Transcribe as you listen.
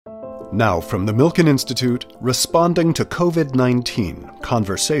Now from the Milken Institute, responding to COVID-19,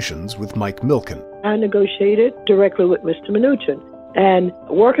 conversations with Mike Milken. I negotiated directly with Mr. Mnuchin. And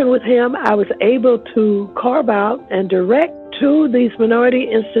working with him, I was able to carve out and direct to these minority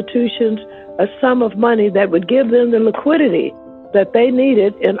institutions a sum of money that would give them the liquidity that they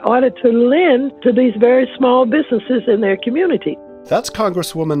needed in order to lend to these very small businesses in their community. That's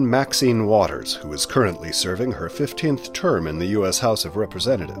Congresswoman Maxine Waters, who is currently serving her 15th term in the U.S. House of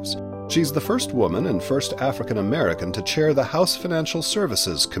Representatives. She's the first woman and first African American to chair the House Financial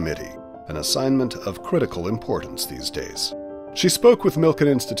Services Committee, an assignment of critical importance these days. She spoke with Milken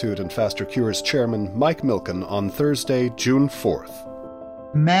Institute and Faster Cures Chairman Mike Milken on Thursday, June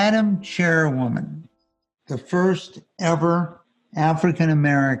 4th. Madam Chairwoman, the first ever African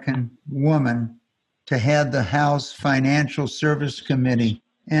American woman to head the House Financial Service Committee.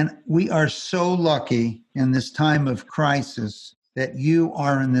 And we are so lucky in this time of crisis that you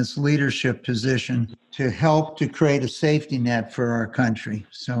are in this leadership position to help to create a safety net for our country.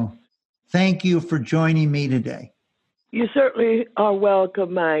 So thank you for joining me today. You certainly are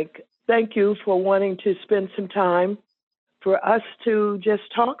welcome, Mike. Thank you for wanting to spend some time for us to just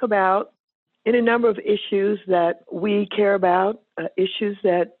talk about any number of issues that we care about, issues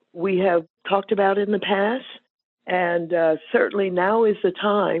that we have talked about in the past. And certainly now is the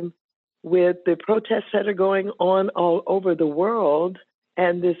time with the protests that are going on all over the world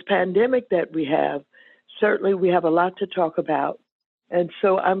and this pandemic that we have. Certainly we have a lot to talk about. And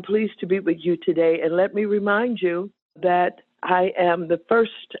so I'm pleased to be with you today. And let me remind you that I am the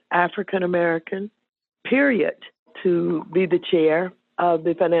first African American, period, to be the chair of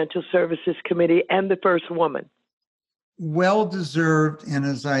the Financial Services Committee and the first woman. Well-deserved, and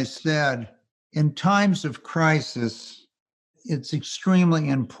as I said, in times of crisis, it's extremely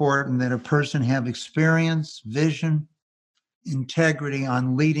important that a person have experience, vision, integrity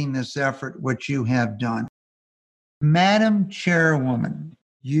on leading this effort, which you have done. Madam Chairwoman,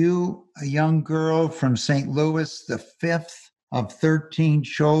 you, a young girl from St. Louis, the fifth of 13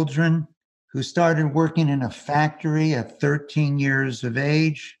 children, who started working in a factory at 13 years of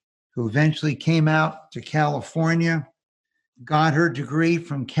age, who eventually came out to California, got her degree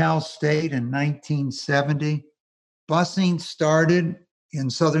from Cal State in 1970. Busing started in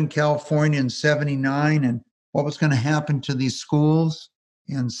Southern California in 79, and what was going to happen to these schools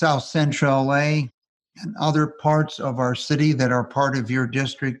in South Central LA and other parts of our city that are part of your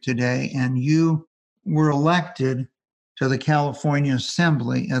district today. And you were elected to the California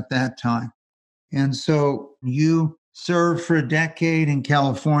Assembly at that time. And so you served for a decade in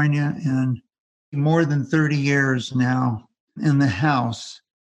California and more than 30 years now in the House.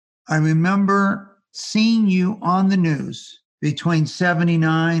 I remember seeing you on the news between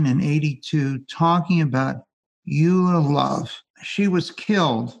 79 and 82 talking about Eula Love. She was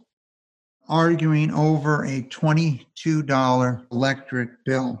killed arguing over a $22 electric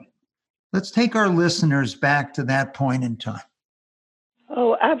bill. Let's take our listeners back to that point in time.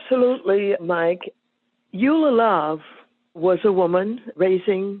 Oh, absolutely, Mike. Eula Love was a woman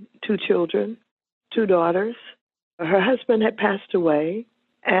raising two children, two daughters. Her husband had passed away,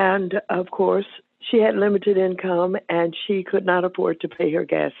 and of course, she had limited income, and she could not afford to pay her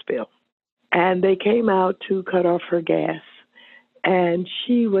gas bill. And they came out to cut off her gas, and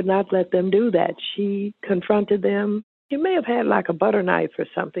she would not let them do that. She confronted them. She may have had like a butter knife or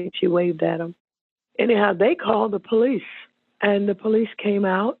something. She waved at them. Anyhow, they called the police, and the police came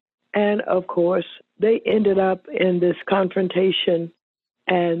out, and of course, they ended up in this confrontation,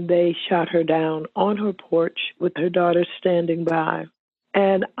 and they shot her down on her porch with her daughter standing by.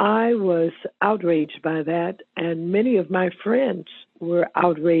 And I was outraged by that, and many of my friends were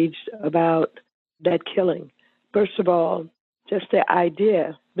outraged about that killing. First of all, just the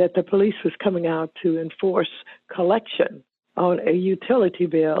idea that the police was coming out to enforce collection on a utility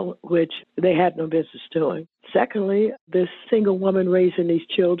bill, which they had no business doing. Secondly, this single woman raising these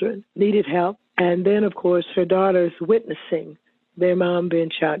children needed help. And then, of course, her daughters witnessing their mom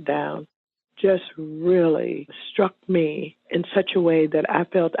being shot down just really struck me in such a way that I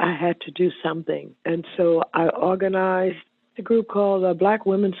felt I had to do something. And so I organized a group called the Black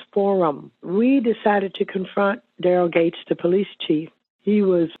Women's Forum. We decided to confront Daryl Gates, the police chief. He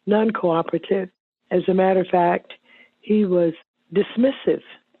was non-cooperative. As a matter of fact, he was dismissive.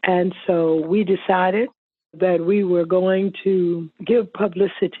 And so we decided that we were going to give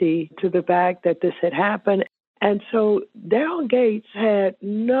publicity to the fact that this had happened. And so Daryl Gates had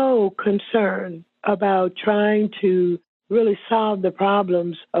no concern about trying to really solve the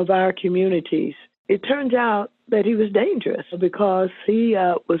problems of our communities. It turns out that he was dangerous because he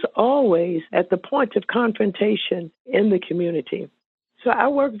was always at the point of confrontation in the community. So I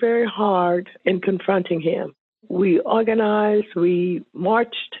worked very hard in confronting him. We organized, we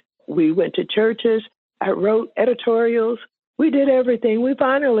marched, we went to churches, I wrote editorials. We did everything. We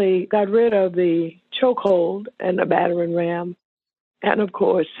finally got rid of the chokehold and the battering ram. And of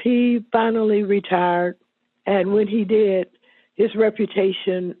course, he finally retired. And when he did, his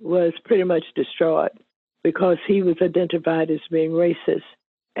reputation was pretty much destroyed because he was identified as being racist,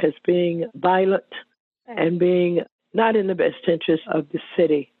 as being violent, and being not in the best interest of the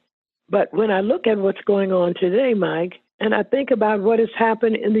city. But when I look at what's going on today, Mike, and I think about what has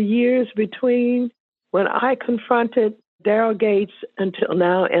happened in the years between when I confronted Daryl Gates until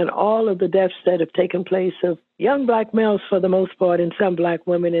now and all of the deaths that have taken place of young black males for the most part and some black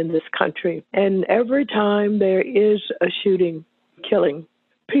women in this country. And every time there is a shooting, killing,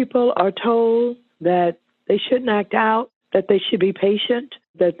 people are told that they shouldn't act out, that they should be patient,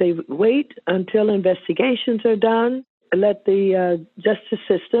 that they wait until investigations are done, and let the justice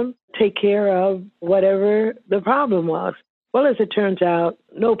system take care of whatever the problem was. Well, as it turns out,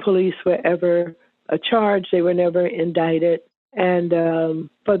 no police were ever charged. They were never indicted. And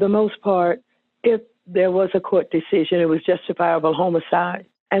for the most part, if there was a court decision, it was justifiable homicide.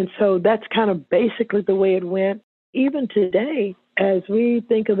 And so that's kind of basically the way it went. Even today, as we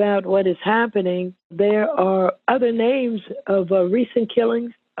think about what is happening, there are other names of recent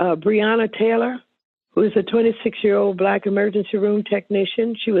killings. Breonna Taylor, who is a 26-year-old black emergency room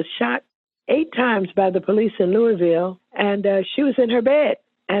technician. She was shot 8 times by the police in Louisville, and she was in her bed.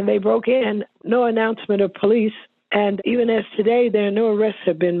 And they broke in, no announcement of police. And even as today, there are no arrests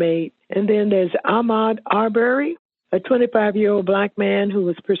have been made. And then there's Ahmaud Arbery, a 25-year-old black man who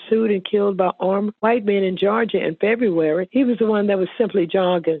was pursued and killed by armed white men in Georgia in February. He was the one that was simply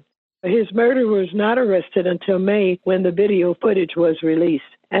jogging. His murderer was not arrested until May when the video footage was released.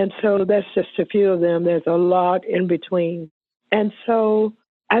 And so that's just a few of them. There's a lot in between. And so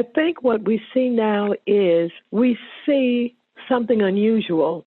I think what we see now is we see something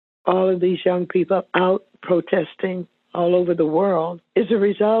unusual. All of these young people out protesting all over the world is a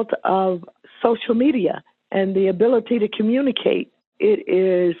result of social media and the ability to communicate. It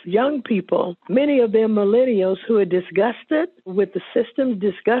is young people, many of them millennials, who are disgusted with the system,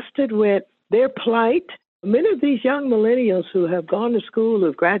 disgusted with their plight. Many of these young millennials who have gone to school, who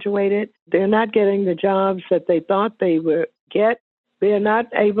have graduated, they're not getting the jobs that they thought they would get. They're not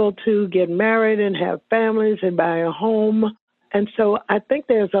able to get married and have families and buy a home. And so I think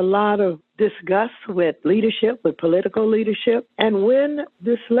there's a lot of disgust with leadership, with political leadership. And when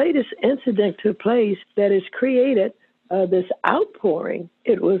this latest incident took place that has created this outpouring,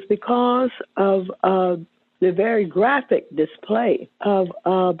 it was because of the very graphic display of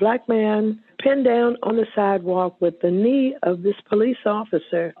a black man pinned down on the sidewalk with the knee of this police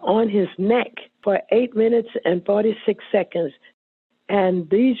officer on his neck for 8 minutes and 46 seconds. And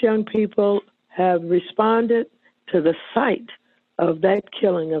these young people have responded to the sight of that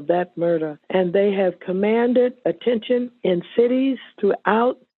killing, of that murder. And they have commanded attention in cities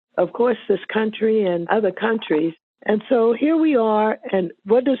throughout, of course, this country and other countries. And so here we are. And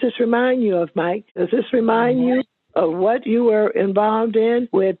what does this remind you of, Mike? Does this remind you of what you were involved in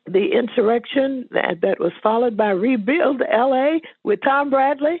with the insurrection that was followed by Rebuild LA with Tom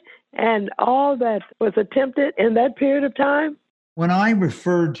Bradley and all that was attempted in that period of time? When I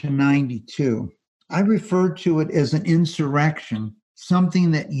referred to 92, I referred to it as an insurrection,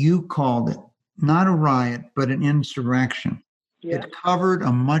 something that you called it, not a riot, but an insurrection. Yeah. It covered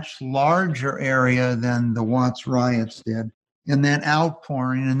a much larger area than the Watts riots did. And that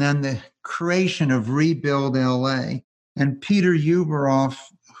outpouring, and then the creation of Rebuild LA. And Peter Ueberroth,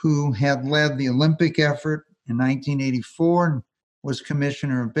 who had led the Olympic effort in 1984 and was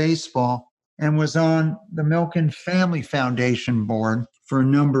commissioner of baseball, and was on the Milken Family Foundation board for a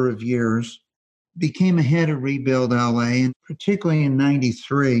number of years, became a head of Rebuild LA, and particularly in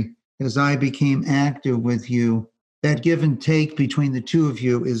 93, as I became active with you, that give and take between the two of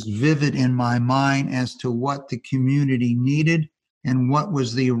you is vivid in my mind as to what the community needed and what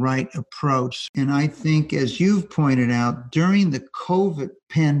was the right approach. And I think, as you've pointed out, during the COVID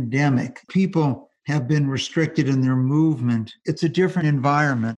pandemic, people have been restricted in their movement. It's a different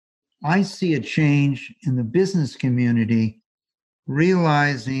environment. I see a change in the business community,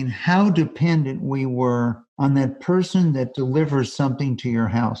 realizing how dependent we were on that person that delivers something to your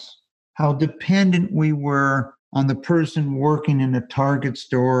house, how dependent we were on the person working in a Target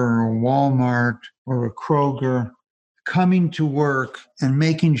store or a Walmart or a Kroger, coming to work and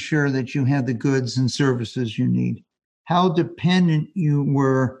making sure that you had the goods and services you need, how dependent you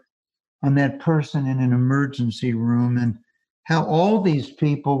were on that person in an emergency room, and how all these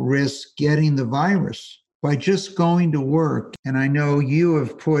people risk getting the virus. by just going to work. And I know you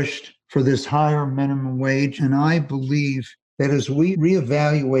have pushed for this higher minimum wage. And I believe that as we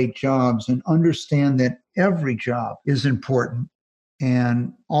reevaluate jobs and understand that every job is important,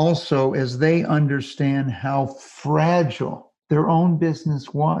 and also as they understand how fragile their own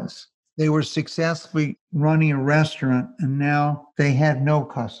business was. They were successfully running a restaurant and now they had no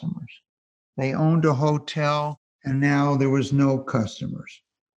customers. They owned a hotel and now there was no customers.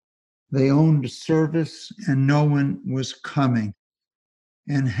 They owned a service and no one was coming.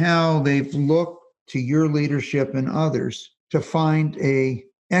 And how they've looked to your leadership and others to find an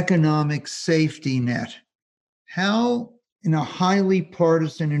economic safety net. How, in a highly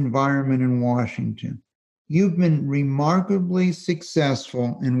partisan environment in Washington, you've been remarkably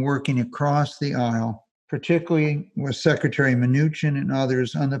successful in working across the aisle, particularly with Secretary Mnuchin and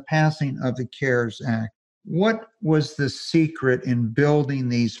others on the passing of the CARES Act. What was the secret in building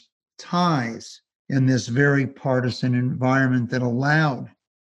these ties in this very partisan environment that allowed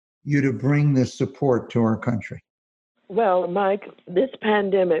you to bring this support to our country? Well, Mike, this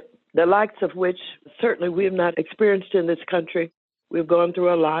pandemic, the likes of which certainly we have not experienced in this country. We've gone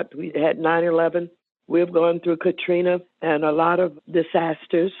through a lot. We had 9/11. We've gone through Katrina and a lot of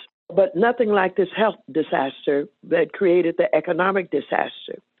disasters, but nothing like this health disaster that created the economic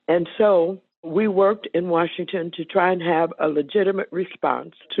disaster. And so we worked in Washington to try and have a legitimate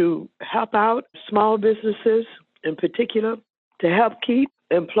response to help out small businesses in particular, to help keep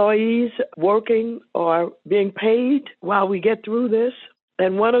employees working or being paid while we get through this.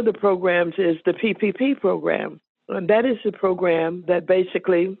 And one of the programs is the PPP program. And that is the program that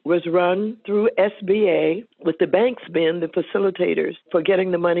basically was run through SBA, with the banks being the facilitators for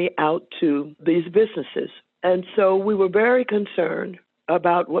getting the money out to these businesses. And so we were very concerned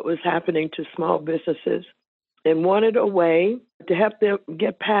about what was happening to small businesses and wanted a way to help them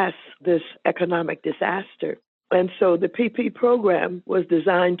get past this economic disaster. And so the PP program was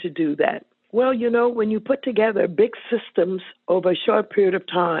designed to do that. Well, you know, when you put together big systems over a short period of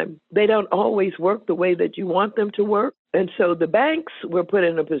time, they don't always work the way that you want them to work. And so the banks were put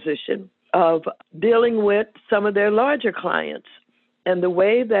in a position of dealing with some of their larger clients. And the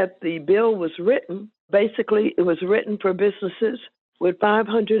way that the bill was written, basically it was written for businesses with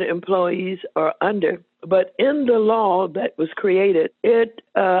 500 employees or under. But in the law that was created, it,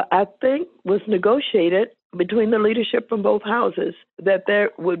 I think, was negotiated between the leadership from both houses that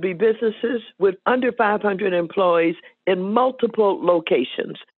there would be businesses with under 500 employees in multiple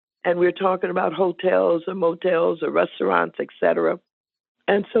locations. And we're talking about hotels or motels or restaurants, et cetera.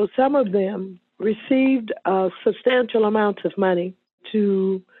 And so some of them received substantial amounts of money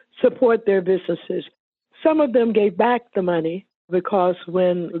to support their businesses. Some of them gave back the money because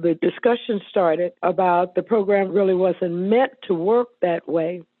when the discussion started about the program really wasn't meant to work that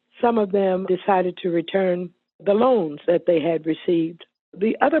way, some of them decided to return the loans that they had received.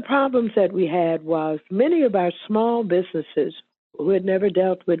 The other problems that we had was many of our small businesses who had never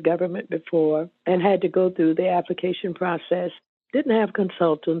dealt with government before and had to go through the application process, didn't have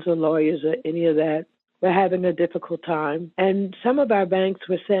consultants or lawyers or any of that, were having a difficult time. And some of our banks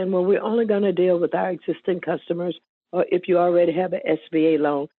were saying, well, we're only going to deal with our existing customers or if you already have an SBA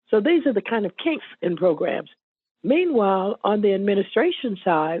loan. So these are the kind of kinks in programs. Meanwhile, on the administration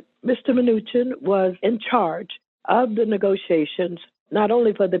side, Mr. Mnuchin was in charge of the negotiations, not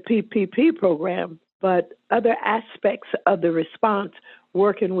only for the PPP program, but other aspects of the response,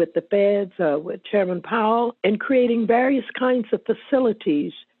 working with the feds, with Chairman Powell, and creating various kinds of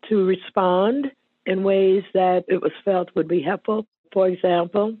facilities to respond in ways that it was felt would be helpful. For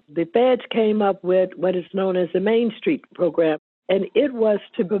example, the feds came up with what is known as the Main Street program, and it was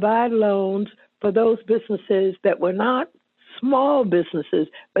to provide loans for those businesses that were not small businesses,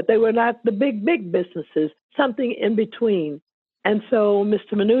 but they were not the big businesses, something in between. And so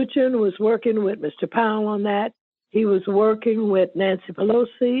Mr. Mnuchin was working with Mr. Powell on that. He was working with Nancy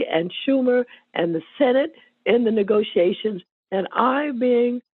Pelosi and Schumer and the Senate in the negotiations. And I,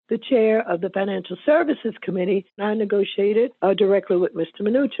 being the chair of the Financial Services Committee, I negotiated directly with Mr.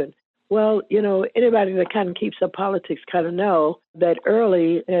 Mnuchin. Well, you know, anybody that kind of keeps up politics kind of know that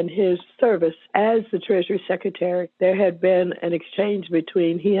early in his service as the Treasury Secretary, there had been an exchange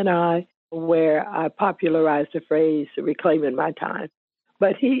between he and I where I popularized the phrase, reclaiming my time.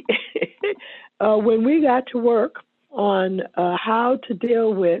 But he, when we got to work on how to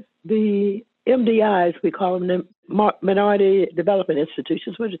deal with the MDIs, we call them the Minority Development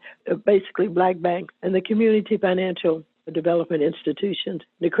Institutions, which are basically black banks, and the Community Financial Development Institutions,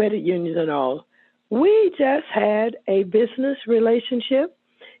 the credit unions and all. We just had a business relationship.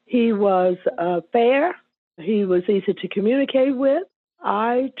 He was fair. He was easy to communicate with.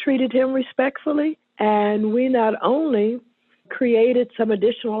 I treated him respectfully. And we not only created some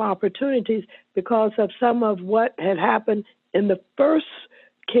additional opportunities because of some of what had happened in the first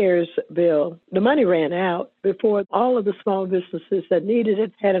CARES bill. The money ran out before all of the small businesses that needed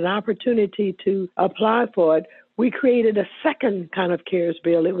it had an opportunity to apply for it. We created a second kind of CARES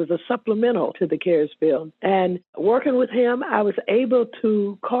bill. It was a supplemental to the CARES bill. And working with him, I was able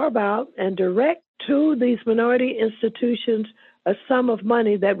to carve out and direct to these minority institutions a sum of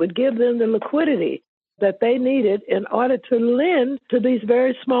money that would give them the liquidity that they needed in order to lend to these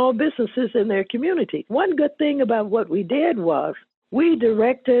very small businesses in their community. One good thing about what we did was we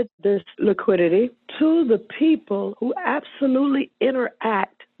directed this liquidity to the people who absolutely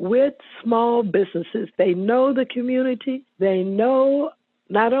interact with small businesses. They know the community. They know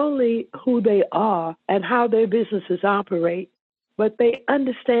not only who they are and how their businesses operate, but they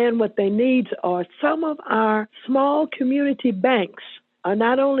understand what their needs are. Some of our small community banks are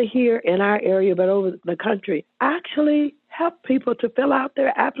not only here in our area, but over the country, actually help people to fill out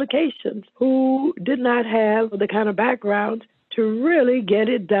their applications who did not have the kind of background to really get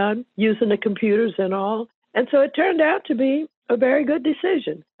it done using the computers and all. And so it turned out to be a very good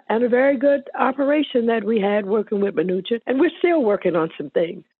decision and a very good operation that we had working with Mnuchin. And we're still working on some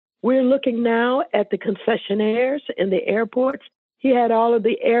things. We're looking now at the concessionaires in the airports. He had all of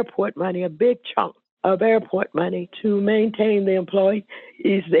the airport money, a big chunk of airport money to maintain the employees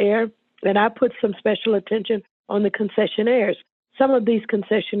there. And I put some special attention on the concessionaires. Some of these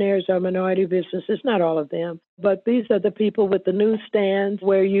concessionaires are minority businesses, not all of them, but these are the people with the newsstands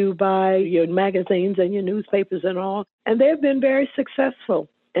where you buy your magazines and your newspapers and all. And they've been very successful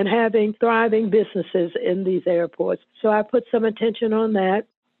in having thriving businesses in these airports. So I put some attention on that.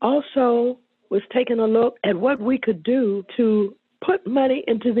 Also was taking a look at what we could do to put money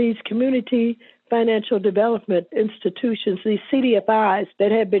into these community financial development institutions, these CDFIs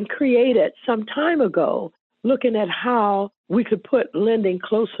that had been created some time ago, looking at how we could put lending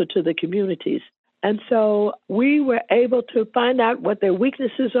closer to the communities. And so we were able to find out what their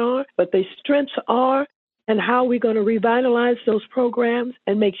weaknesses are, what their strengths are, and how we're going to revitalize those programs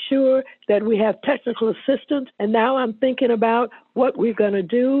and make sure that we have technical assistance. And now I'm thinking about what we're going to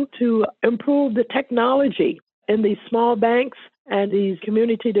do to improve the technology in these small banks and these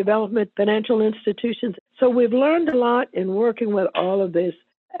community development financial institutions. So we've learned a lot in working with all of this.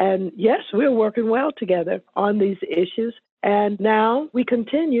 And yes, we're working well together on these issues. And now we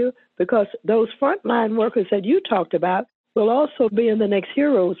continue because those frontline workers that you talked about will also be in the next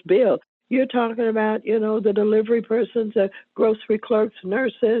HEROES bill. You're talking about, the delivery persons, the grocery clerks,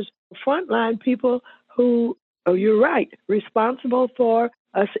 nurses, frontline people who, you're right, responsible for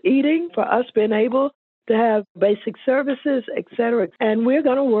us eating, for us being able to have basic services, et cetera. And we're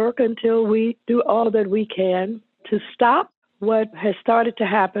going to work until we do all that we can to stop what has started to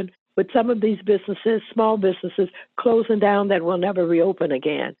happen with some of these businesses, small businesses, closing down that will never reopen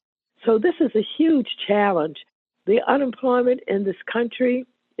again. So this is a huge challenge. The unemployment in this country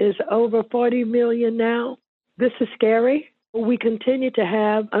is over 40 million now. This is scary. We continue to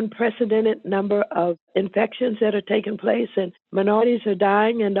have unprecedented number of infections that are taking place, and minorities are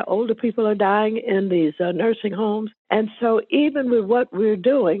dying, and the older people are dying in these nursing homes. And so even with what we're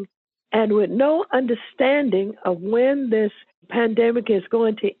doing, and with no understanding of when this pandemic is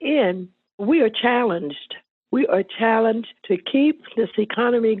going to end, we are challenged. We are challenged to keep this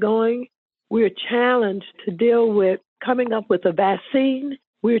economy going. We are challenged to deal with coming up with a vaccine.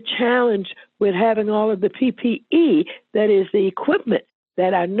 We're challenged with having all of the PPE, that is the equipment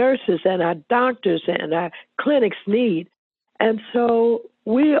that our nurses and our doctors and our clinics need. And so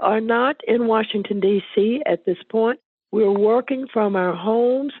we are not in Washington, D.C. at this point. We're working from our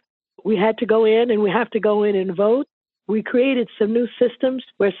homes. We had to go in, and we have to go in and vote. We created some new systems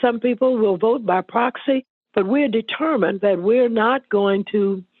where some people will vote by proxy, but we're determined that we're not going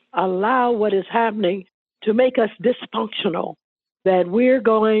to allow what is happening to make us dysfunctional, that we're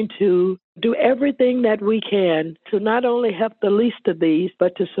going to do everything that we can to not only help the least of these,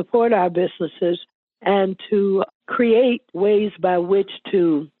 but to support our businesses and to create ways by which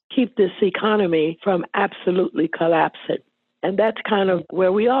to keep this economy from absolutely collapsing. And that's kind of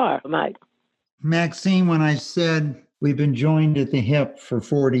where we are, Mike. Maxine, when I said we've been joined at the hip for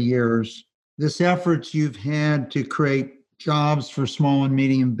 40 years, this efforts you've had to create jobs for small and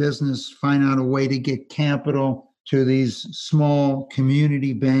medium business, find out a way to get capital to these small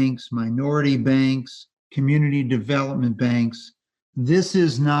community banks, minority banks, community development banks. This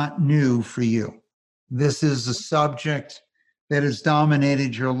is not new for you. This is a subject that has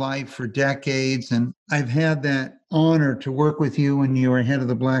dominated your life for decades. And I've had that honor to work with you when you were head of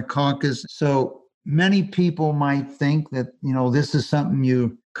the Black Caucus. So Many people might think that, this is something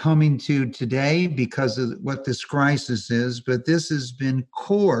you coming to today because of what this crisis is, but this has been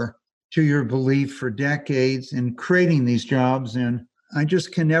core to your belief for decades in creating these jobs. And I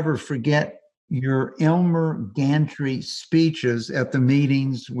just can never forget your Elmer Gantry speeches at the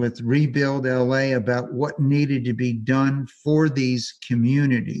meetings with Rebuild LA about what needed to be done for these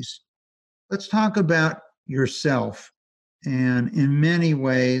communities. Let's talk about yourself. And in many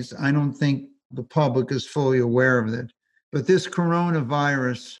ways, I don't think the public is fully aware of it, but this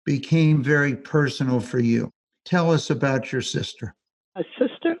coronavirus became very personal for you. Tell us about your sister. A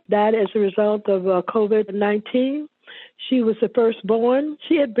sister died as a result of COVID-19. She was the firstborn.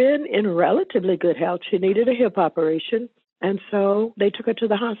 She had been in relatively good health. She needed a hip operation. And so they took her to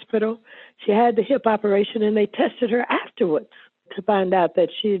the hospital. She had the hip operation, and they tested her afterwards to find out that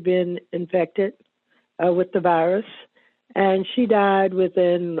she had been infected with the virus. And she died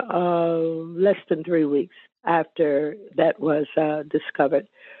within less than 3 weeks after that was discovered.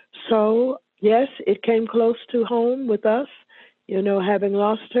 So, yes, it came close to home with us, having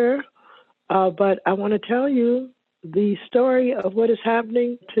lost her. But I want to tell you the story of what is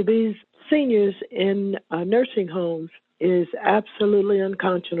happening to these seniors in nursing homes is absolutely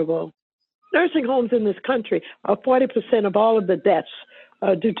unconscionable. Nursing homes in this country are 40% of all of the deaths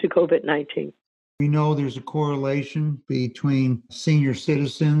due to COVID-19. We know there's a correlation between senior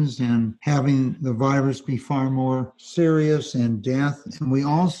citizens and having the virus be far more serious and death. And we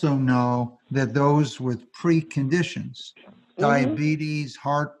also know that those with preconditions, diabetes,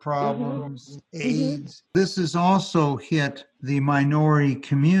 heart problems, AIDS, this has also hit the minority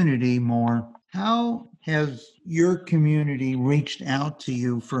community more. How has your community reached out to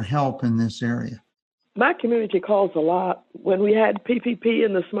you for help in this area? My community calls a lot. When we had PPP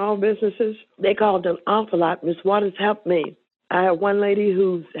in the small businesses, they called an awful lot. Ms. Waters helped me. I have one lady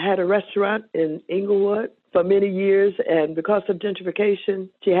who's had a restaurant in Inglewood for many years, and because of gentrification,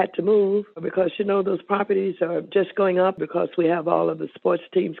 she had to move because, those properties are just going up because we have all of the sports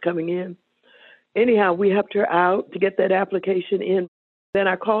teams coming in. Anyhow, we helped her out to get that application in. Then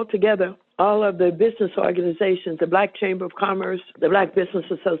I called together all of the business organizations, the Black Chamber of Commerce, the Black Business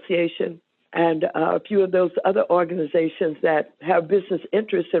Association, and a few of those other organizations that have business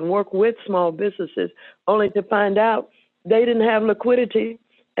interests and work with small businesses, only to find out they didn't have liquidity.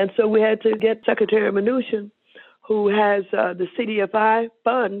 And so we had to get Secretary Mnuchin, who has the CDFI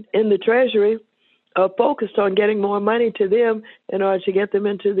fund in the Treasury, focused on getting more money to them in order to get them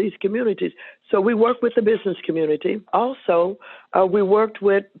into these communities. So we worked with the business community. Also, we worked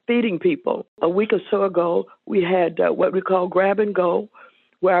with feeding people. A week or so ago, we had what we call Grab and Go,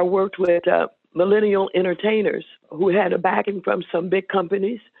 where I worked with millennial entertainers who had a backing from some big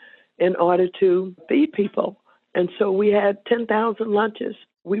companies in order to feed people. And so we had 10,000 lunches.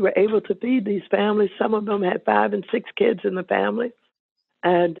 We were able to feed these families. Some of them had 5 and 6 kids in the family.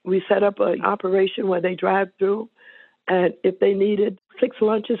 And we set up an operation where they drive through. And if they needed 6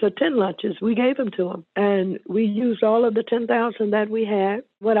 lunches or 10 lunches, we gave them to them. And we used all of the 10,000 that we had.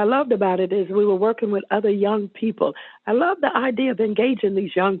 What I loved about it is we were working with other young people. I love the idea of engaging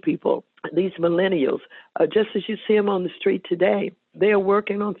these young people, these millennials, just as you see them on the street today. They're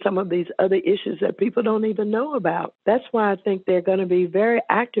working on some of these other issues that people don't even know about. That's why I think they're going to be very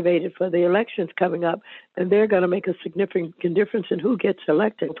activated for the elections coming up, and they're going to make a significant difference in who gets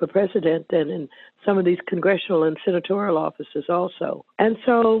elected for president and in some of these congressional and senatorial offices also. And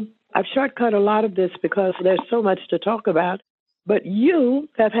so I've shortcut a lot of this because there's so much to talk about, but you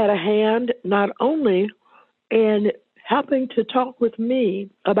have had a hand not only in helping to talk with me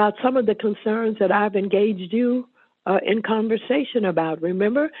about some of the concerns that I've engaged you in conversation about.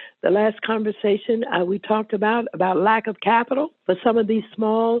 Remember the last conversation we talked about lack of capital for some of these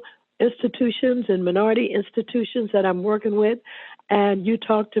small institutions and minority institutions that I'm working with, and you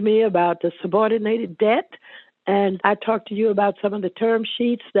talked to me about the subordinated debt, and I talked to you about some of the term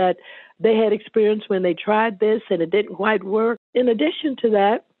sheets that they had experienced when they tried this and it didn't quite work. In addition to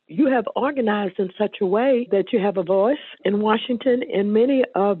that, you have organized in such a way that you have a voice in Washington in many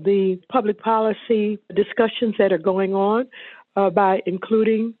of the public policy discussions that are going on by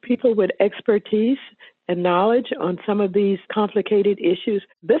including people with expertise and knowledge on some of these complicated issues.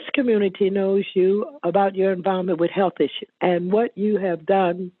 This community knows you about your involvement with health issues and what you have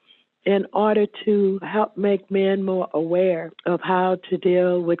done in order to help make men more aware of how to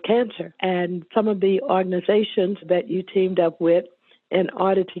deal with cancer. And some of the organizations that you teamed up with in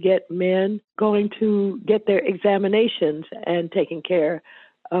order to get men going to get their examinations and taking care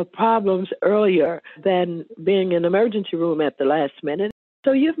of problems earlier than being in the emergency room at the last minute.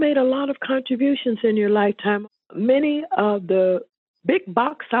 So you've made a lot of contributions in your lifetime. Many of the big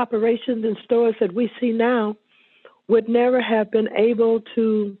box operations and stores that we see now would never have been able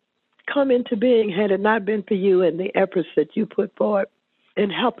to come into being had it not been for you and the efforts that you put forward in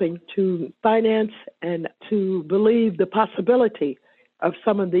helping to finance and to believe the possibility of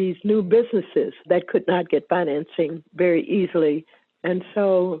some of these new businesses that could not get financing very easily. And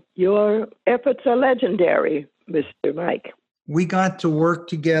so your efforts are legendary, Mr. Mike. We got to work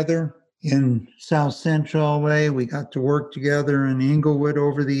together in South Central LA. We got to work together in Inglewood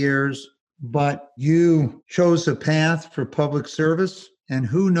over the years, but you chose a path for public service. And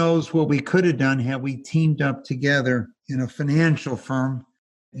who knows what we could have done had we teamed up together in a financial firm.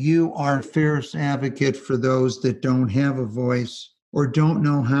 You are a fierce advocate for those that don't have a voice or don't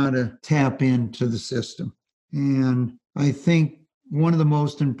know how to tap into the system. And I think one of the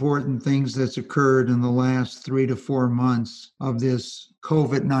most important things that's occurred in the last 3 to 4 months of this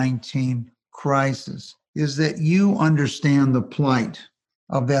COVID-19 crisis is that you understand the plight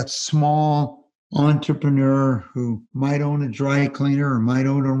of that small entrepreneur who might own a dry cleaner or might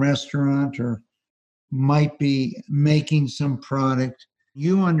own a restaurant or might be making some product.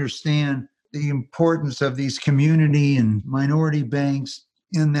 You understand the importance of these community and minority banks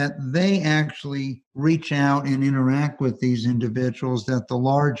in that they actually reach out and interact with these individuals that the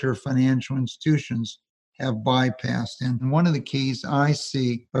larger financial institutions have bypassed. And one of the keys I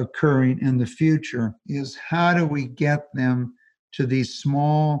see occurring in the future is how do we get them to these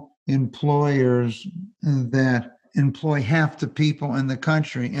small employers that employ half the people in the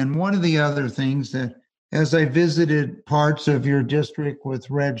country. And one of the other things that, as I visited parts of your district with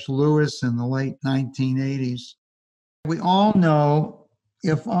Reg Lewis in the late 1980s, we all know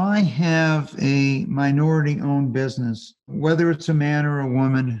if I have a minority-owned business, whether it's a man or a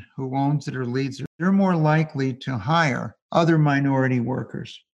woman who owns it or leads it, they're more likely to hire other minority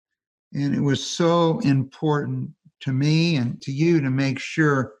workers. And it was so important to me and to you to make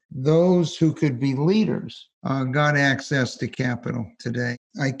sure those who could be leaders got access to capital today.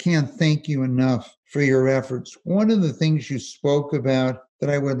 I can't thank you enough for your efforts. One of the things you spoke about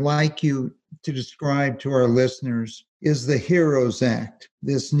that I would like you to describe to our listeners is the HEROES Act,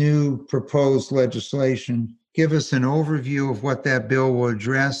 this new proposed legislation. Give us an overview of what that bill will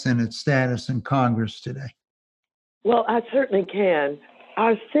address and its status in Congress today. Well, I certainly can.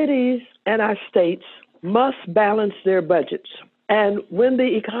 Our cities and our states must balance their budgets. And when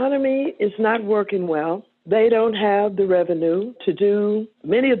the economy is not working well, they don't have the revenue to do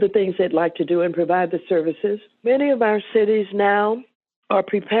many of the things they'd like to do and provide the services. Many of our cities now are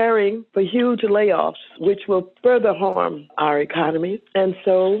preparing for huge layoffs, which will further harm our economy. And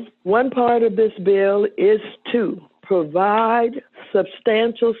so one part of this bill is to provide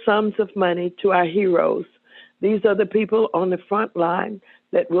substantial sums of money to our heroes. These are the people on the front line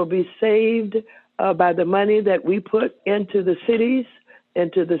that will be saved by the money that we put into the cities,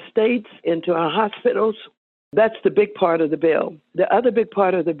 into the states, into our hospitals. That's the big part of the bill. The other big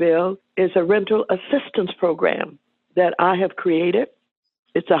part of the bill is a rental assistance program that I have created.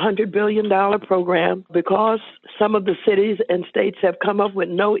 It's a $100 billion program because some of the cities and states have come up with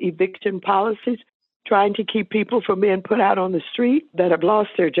no eviction policies, trying to keep people from being put out on the street that have lost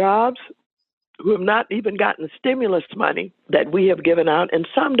their jobs, who have not even gotten the stimulus money that we have given out, and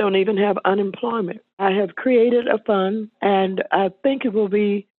some don't even have unemployment. I have created a fund, and I think it will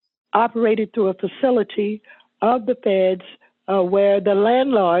be operated through a facility of the feds where the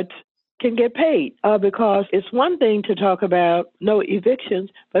landlords can get paid because it's one thing to talk about no evictions,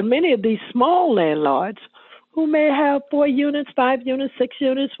 but many of these small landlords who may have 4 units, 5 units, 6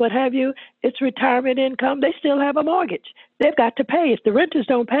 units, what have you, it's retirement income, they still have a mortgage. They've got to pay. If the renters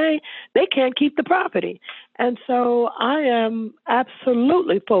don't pay, they can't keep the property. And so I am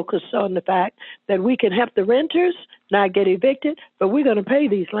absolutely focused on the fact that we can help the renters not get evicted, but we're going to pay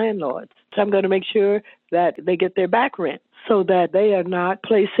these landlords. So I'm going to make sure that they get their back rent so that they are not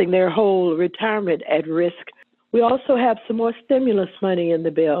placing their whole retirement at risk. We also have some more stimulus money in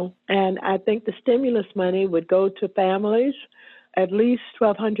the bill, and I think the stimulus money would go to families, at least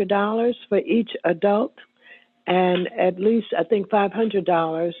 $1,200 for each adult, and at least, I think,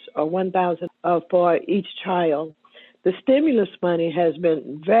 $500 or $1,000 for each child. The stimulus money has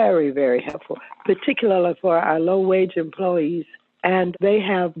been very, very helpful, particularly for our low-wage employees, and they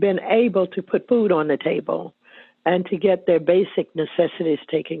have been able to put food on the table and to get their basic necessities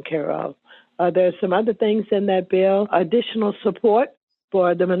taken care of. There are some other things in that bill, additional support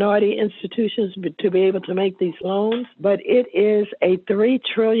for the minority institutions to be able to make these loans, but it is a $3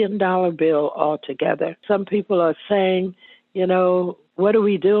 trillion bill altogether. Some people are saying, you know, what are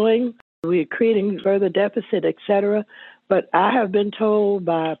we doing? We're creating further deficit, et cetera. But I have been told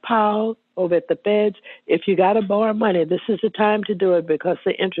by Powell over at the Feds, if you got to borrow money, this is the time to do it because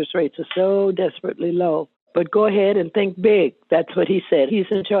the interest rates are so desperately low. But go ahead and think big. That's what he said. He's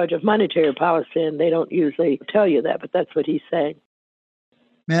in charge of monetary policy, and they don't usually tell you that, but that's what he's saying.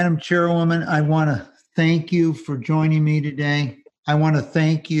 Madam Chairwoman, I want to thank you for joining me today. I want to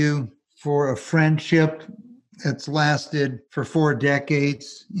thank you for a friendship that's lasted for 4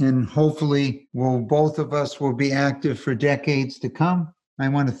 decades, and hopefully both of us will be active for decades to come. I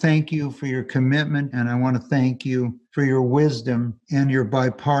want to thank you for your commitment, and I want to thank you for your wisdom and your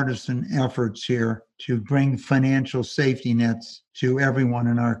bipartisan efforts here to bring financial safety nets to everyone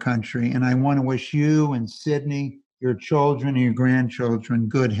in our country. And I want to wish you and Sydney, your children and your grandchildren,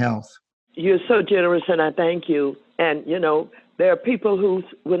 good health. You're so generous, and I thank you. And, there are people who,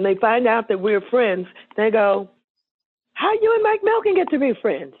 when they find out that we're friends, they go, how you and Mike Milken get to be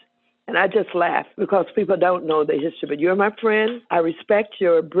friends? And I just laugh because people don't know the history. But you're my friend. I respect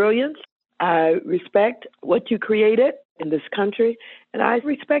your brilliance. I respect what you created in this country. And I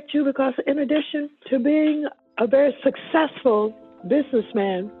respect you because in addition to being a very successful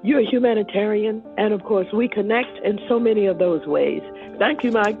businessman, you're a humanitarian. And of course, we connect in so many of those ways. Thank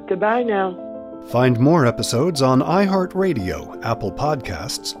you, Mike. Goodbye now. Find more episodes on iHeartRadio, Apple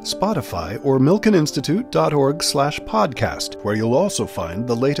Podcasts, Spotify, or milkeninstitute.org/podcast, where you'll also find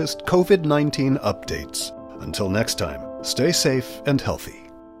the latest COVID-19 updates. Until next time, stay safe and healthy.